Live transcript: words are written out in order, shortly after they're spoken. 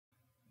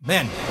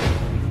Men,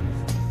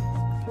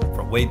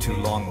 for way too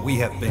long we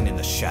have been in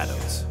the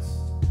shadows,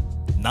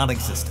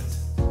 non-existent.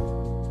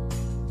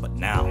 But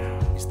now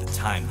is the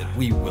time that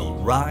we will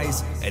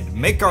rise and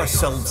make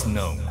ourselves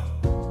known.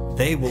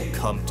 They will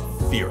come to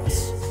fear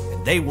us,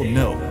 and they will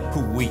know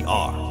who we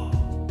are.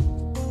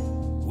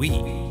 We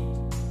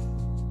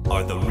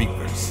are the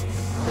Reapers.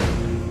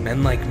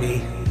 Men like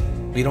me,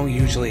 we don't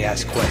usually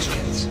ask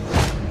questions.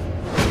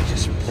 We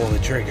just pull the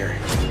trigger.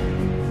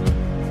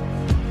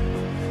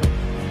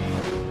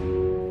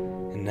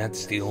 And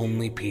that's the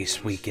only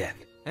peace we get.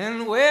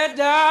 And where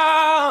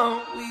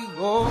down we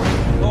go,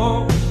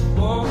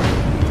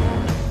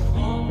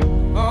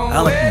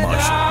 Alec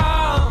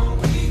Marshall,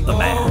 the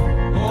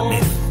man, the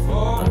myth,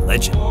 the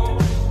legend.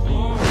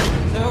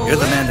 You're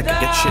the man that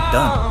can get shit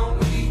done.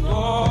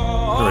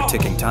 You're a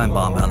ticking time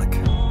bomb, Alec.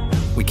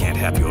 We can't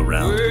have you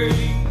around.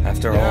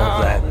 After all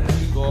of that,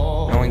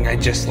 knowing I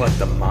just let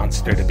the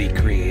monster to be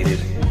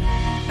created.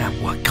 At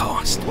what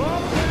cost?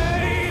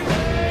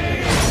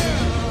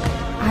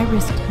 I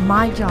risked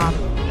my job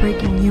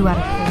breaking you out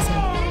of prison.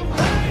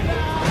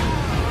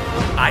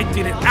 I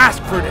didn't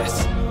ask for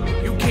this.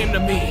 You came to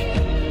me.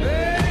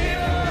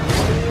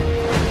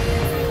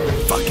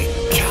 Fucking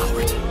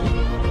coward.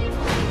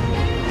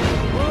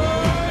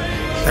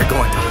 They're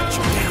going to hunt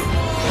you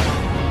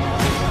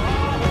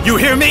down. You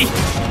hear me?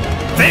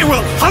 They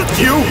will hunt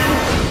you!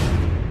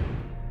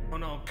 Oh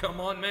no,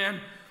 come on, man.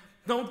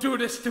 Don't do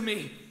this to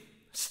me.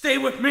 Stay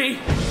with me.